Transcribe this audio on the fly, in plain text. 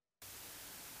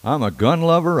I'm a gun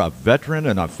lover, a veteran,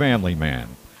 and a family man.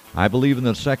 I believe in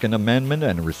the Second Amendment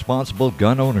and responsible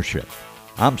gun ownership.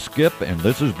 I'm Skip, and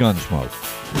this is Gunsmoke.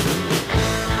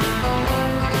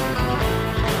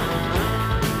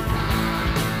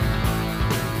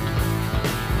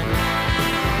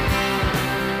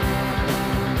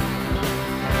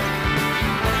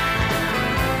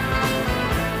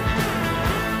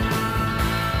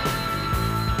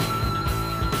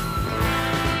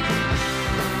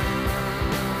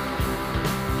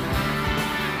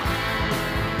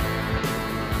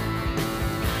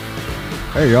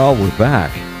 Hey y'all, we're back.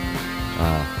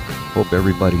 Hope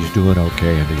everybody's doing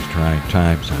okay in these trying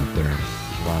times out there.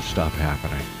 There's a lot of stuff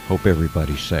happening. Hope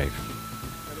everybody's safe.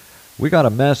 We got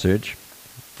a message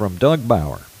from Doug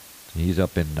Bauer. He's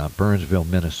up in Burnsville,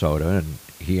 Minnesota, and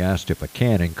he asked if a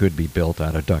cannon could be built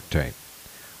out of duct tape.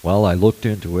 Well, I looked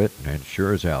into it, and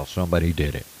sure as hell, somebody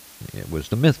did it. It was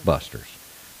the Mythbusters.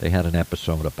 They had an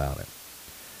episode about it.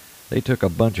 They took a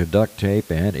bunch of duct tape,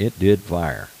 and it did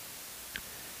fire.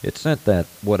 It sent that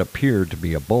what appeared to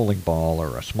be a bowling ball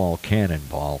or a small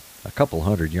cannonball a couple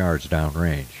hundred yards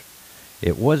downrange.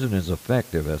 It wasn't as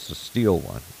effective as the steel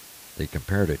one they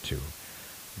compared it to,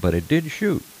 but it did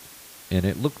shoot, and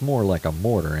it looked more like a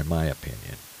mortar in my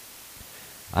opinion.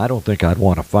 I don't think I'd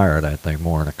want to fire that thing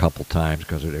more than a couple times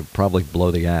because it would probably blow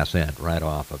the ass end right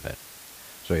off of it.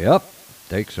 So yep,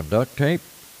 take some duct tape,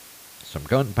 some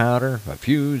gunpowder, a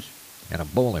fuse, and a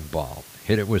bowling ball.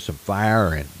 Hit it with some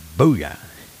fire and booyah!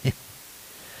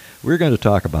 We're going to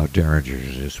talk about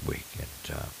Derringers this week,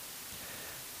 and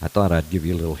I thought I'd give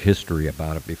you a little history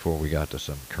about it before we got to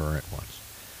some current ones.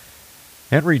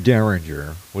 Henry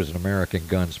Derringer was an American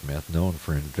gunsmith known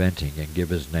for inventing and give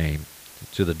his name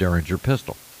to the Derringer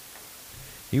pistol.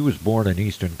 He was born in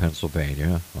eastern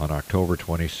Pennsylvania on October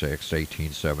 26,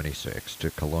 1876, to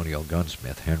colonial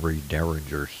gunsmith Henry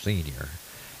Derringer Sr.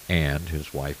 and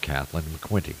his wife Kathleen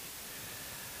McQuinty.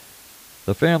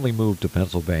 The family moved to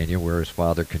Pennsylvania, where his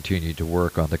father continued to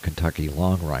work on the Kentucky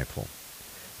long rifle.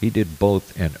 He did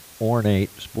both an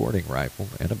ornate sporting rifle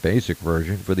and a basic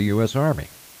version for the U.S. Army.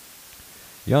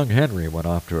 Young Henry went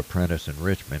off to apprentice in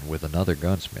Richmond with another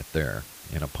gunsmith there,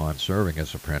 and upon serving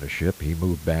his apprenticeship, he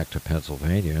moved back to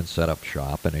Pennsylvania and set up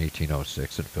shop in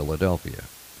 1806 in Philadelphia.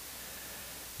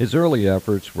 His early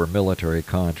efforts were military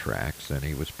contracts, and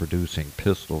he was producing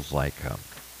pistols like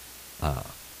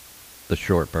the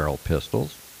short-barrel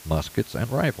pistols, muskets, and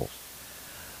rifles.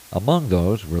 Among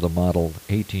those were the Model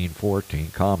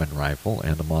 1814 Common Rifle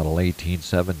and the Model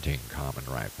 1817 Common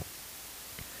Rifle.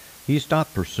 He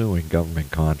stopped pursuing government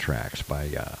contracts by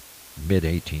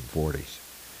mid-1840s.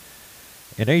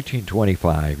 In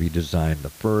 1825, he designed the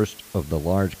first of the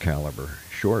large-caliber,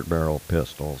 short-barrel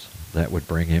pistols that would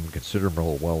bring him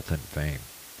considerable wealth and fame.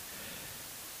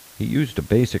 He used a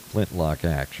basic flintlock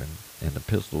action, and the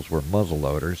pistols were muzzle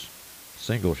loaders,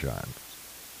 single shot,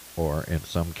 or in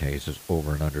some cases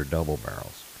over and under double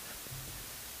barrels.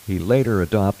 He later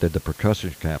adopted the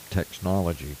percussion cap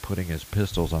technology, putting his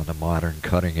pistols on the modern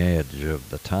cutting edge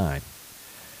of the time.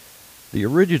 The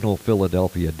original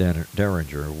Philadelphia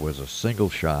Derringer was a single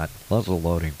shot, muzzle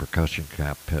loading percussion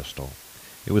cap pistol.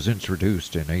 It was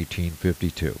introduced in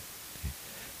 1852.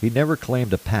 He never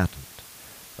claimed a patent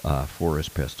for his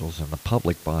pistols, and the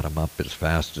public bought him up as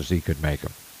fast as he could make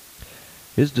them.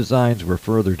 His designs were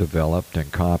further developed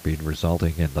and copied,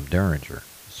 resulting in the Derringer,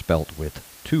 spelt with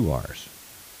two R's.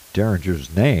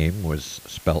 Derringer's name was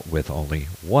spelt with only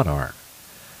one R.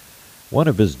 One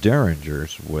of his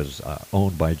Derringers was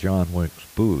owned by John Wilkes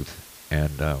Booth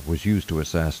and was used to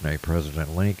assassinate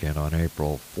President Lincoln on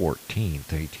April 14,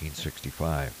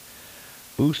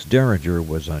 1865. Booth's Derringer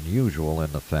was unusual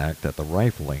in the fact that the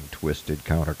rifling twisted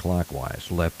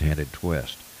counterclockwise, left-handed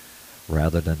twist,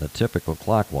 rather than the typical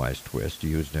clockwise twist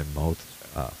used in most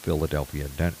Philadelphia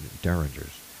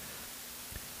Derringers.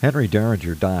 Henry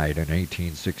Derringer died in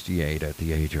 1868 at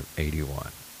the age of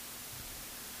 81.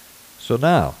 So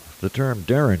now, the term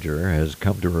Derringer has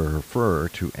come to refer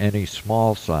to any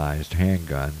small-sized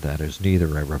handgun that is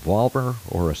neither a revolver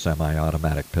or a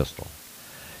semi-automatic pistol.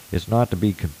 It's not to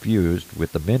be confused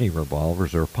with the mini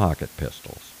revolvers or pocket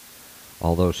pistols,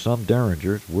 although some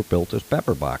Derringers were built as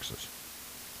pepper boxes.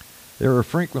 They are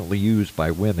frequently used by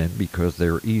women because they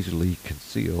are easily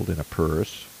concealed in a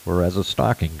purse or as a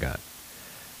stocking gun.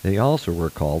 They also were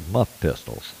called muff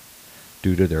pistols,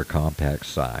 due to their compact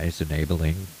size,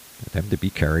 enabling them to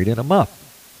be carried in a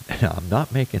muff. Now, I'm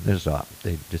not making this up.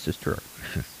 This is true.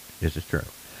 This is true.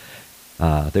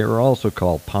 They were also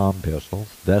called palm pistols,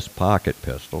 vest pocket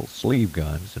pistols, sleeve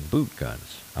guns, and boot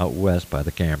guns, out west by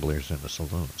the gamblers in the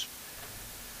saloons.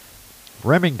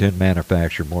 Remington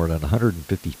manufactured more than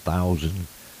 150,000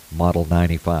 Model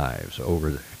 95s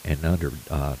over and under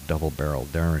double-barrel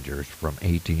Derringers from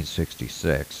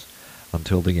 1866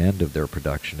 until the end of their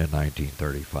production in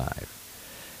 1935.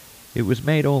 It was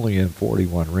made only in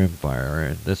 41 rimfire,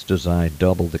 and this design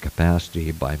doubled the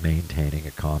capacity by maintaining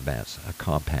a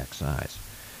compact size.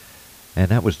 And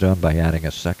that was done by adding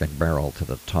a second barrel to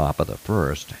the top of the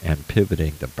first and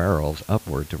pivoting the barrels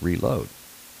upward to reload.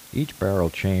 Each barrel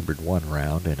chambered one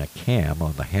round, and a cam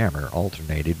on the hammer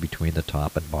alternated between the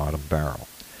top and bottom barrel.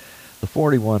 The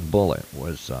 41 bullet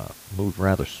was moved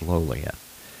rather slowly,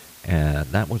 and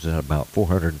that was at about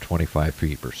 425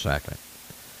 feet per second,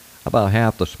 about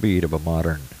half the speed of a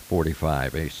modern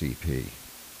 45 ACP.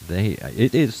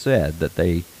 It is said that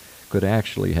they could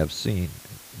actually have seen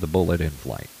the bullet in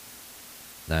flight.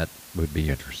 That would be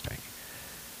interesting.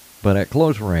 But at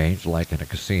close range, like in a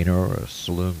casino or a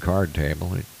saloon card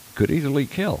table, it could easily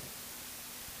kill.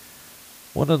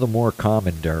 One of the more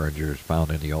common Derringers found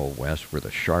in the Old West were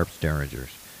the Sharps Derringers.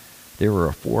 They were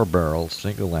a 4-barrel,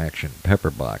 single-action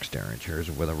pepperbox Derringers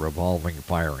with a revolving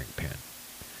firing pin.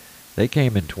 They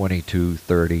came in 22,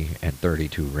 30, and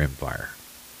 32 rimfire.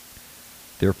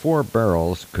 Their 4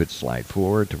 barrels could slide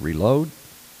forward to reload,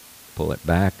 pull it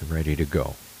back, and ready to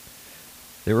go.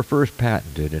 They were first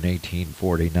patented in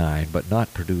 1849, but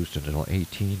not produced until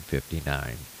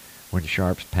 1859, when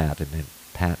Sharps patented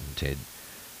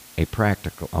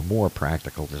a more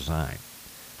practical design.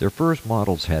 Their first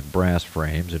models had brass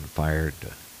frames and fired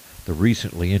the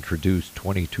recently introduced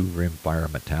 22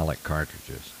 rimfire metallic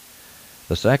cartridges.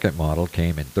 The second model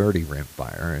came in 30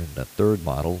 rimfire, and the third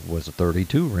model was a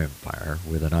 32 rimfire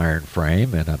with an iron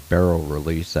frame and a barrel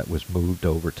release that was moved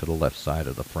over to the left side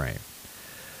of the frame.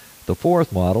 The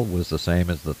fourth model was the same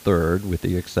as the third, with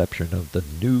the exception of the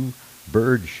new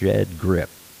bird shed grip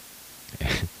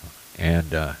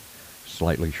and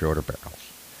slightly shorter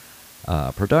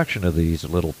barrels. Production of these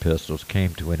little pistols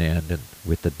came to an end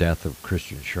with the death of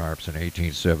Christian Sharps in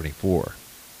 1874.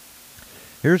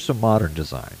 Here's some modern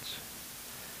designs.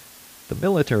 The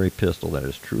military pistol that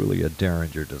is truly a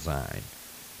Derringer design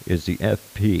is the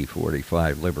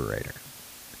FP-45 Liberator,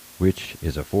 which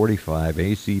is a 45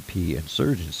 ACP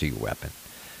insurgency weapon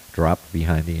dropped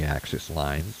behind the Axis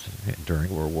lines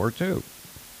during World War II.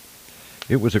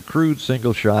 It was a crude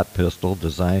single-shot pistol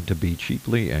designed to be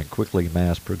cheaply and quickly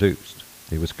mass-produced.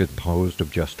 It was composed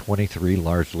of just 23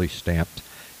 largely stamped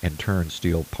and turned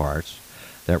steel parts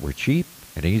that were cheap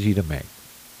and easy to make.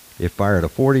 It fired a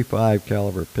 45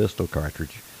 caliber pistol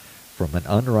cartridge from an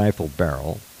unrifled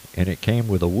barrel, and it came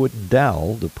with a wooden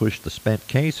dowel to push the spent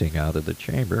casing out of the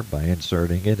chamber by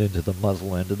inserting it into the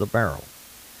muzzle end of the barrel.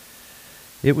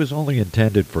 It was only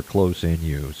intended for close-in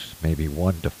use, maybe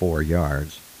 1 to 4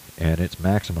 yards, and its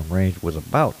maximum range was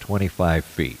about 25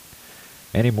 feet.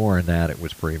 Any more than that, it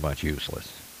was pretty much useless.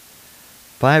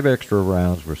 5 extra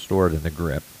rounds were stored in the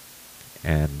grip,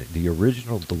 and the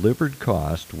original delivered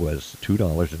cost was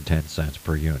 $2.10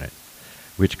 per unit,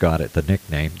 which got it the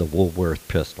nickname the Woolworth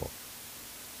pistol.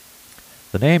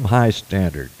 The name High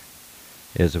Standard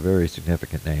is a very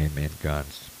significant name in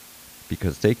guns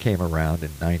because they came around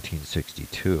in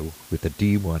 1962 with the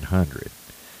D100,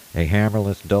 a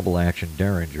hammerless double-action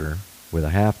Derringer with a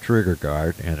half trigger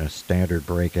guard and a standard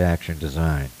break-action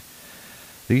design.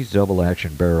 These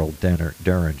double-action barrel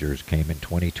Derringers came in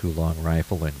 22 long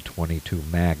rifle and 22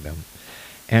 Magnum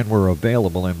and were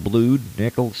available in blue,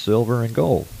 nickel, silver, and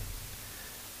gold.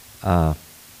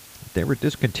 They were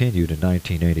discontinued in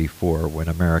 1984 when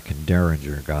American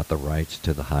Derringer got the rights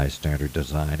to the High Standard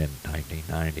design in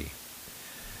 1990.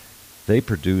 They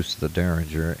produced the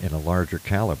Derringer in a larger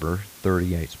caliber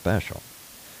 38 Special.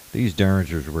 These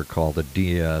Derringers were called the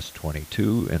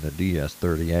DS-22 and the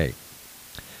DS-38,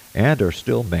 and are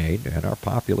still made and are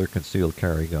popular concealed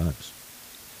carry guns.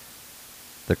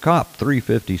 The COP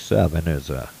 357 is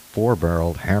a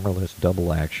 4-barreled hammerless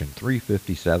double-action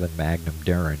 357 Magnum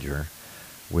Derringer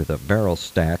with a barrel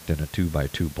stacked in a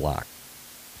 2x2 block.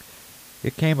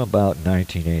 It came about in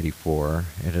 1984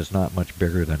 and is not much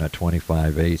bigger than a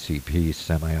 25 ACP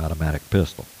semi-automatic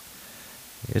pistol.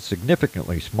 It's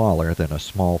significantly smaller than a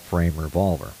small frame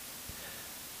revolver.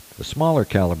 The smaller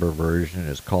caliber version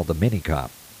is called the Mini Cop,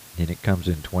 and it comes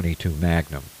in 22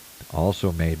 Magnum,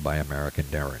 also made by American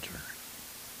Derringer.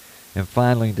 And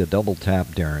finally, the Double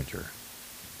Tap Derringer.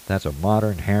 That's a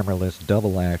modern hammerless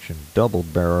double-action,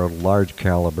 double-barreled,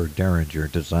 large-caliber Derringer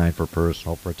designed for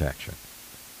personal protection.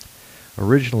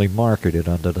 Originally marketed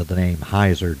under the name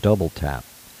Heiser Double Tap,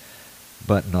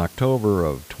 but in October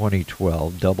of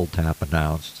 2012, Double Tap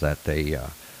announced that they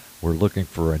were looking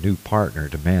for a new partner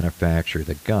to manufacture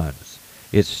the guns.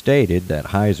 It stated that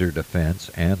Heiser Defense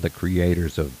and the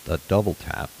creators of the Double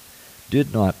Tap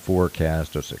did not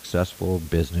forecast a successful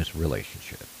business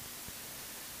relationship.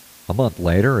 A month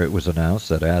later, it was announced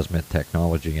that Azimuth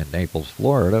Technology in Naples,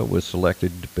 Florida was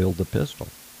selected to build the pistol.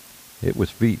 It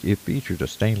featured a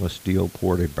stainless steel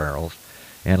ported barrels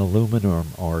and aluminum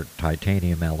or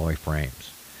titanium alloy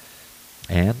frames,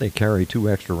 and they carry 2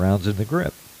 extra rounds in the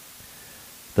grip.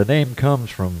 The name comes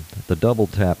from the double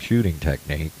tap shooting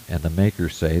technique, and the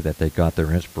makers say that they got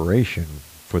their inspiration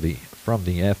from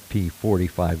the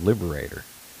FP45 Liberator.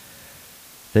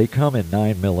 They come in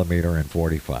 9mm and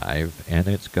 45, and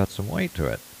it's got some weight to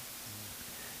it.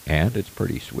 And it's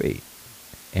pretty sweet.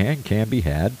 And can be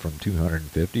had from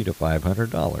 $250 to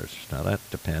 $500. Now that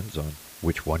depends on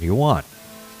which one you want.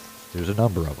 There's a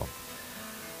number of them.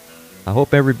 I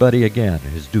hope everybody, again,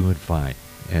 is doing fine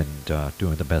and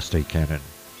doing the best they can. And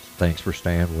thanks for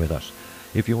staying with us.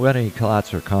 If you want any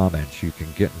thoughts or comments, you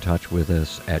can get in touch with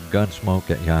us at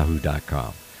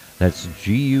gunsmoke@yahoo.com. That's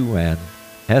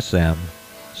GUNSM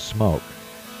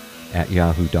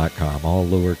smoke@yahoo.com, all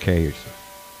lowercase.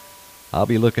 I'll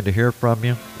be looking to hear from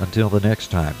you. Until the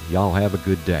next time, y'all have a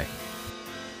good day.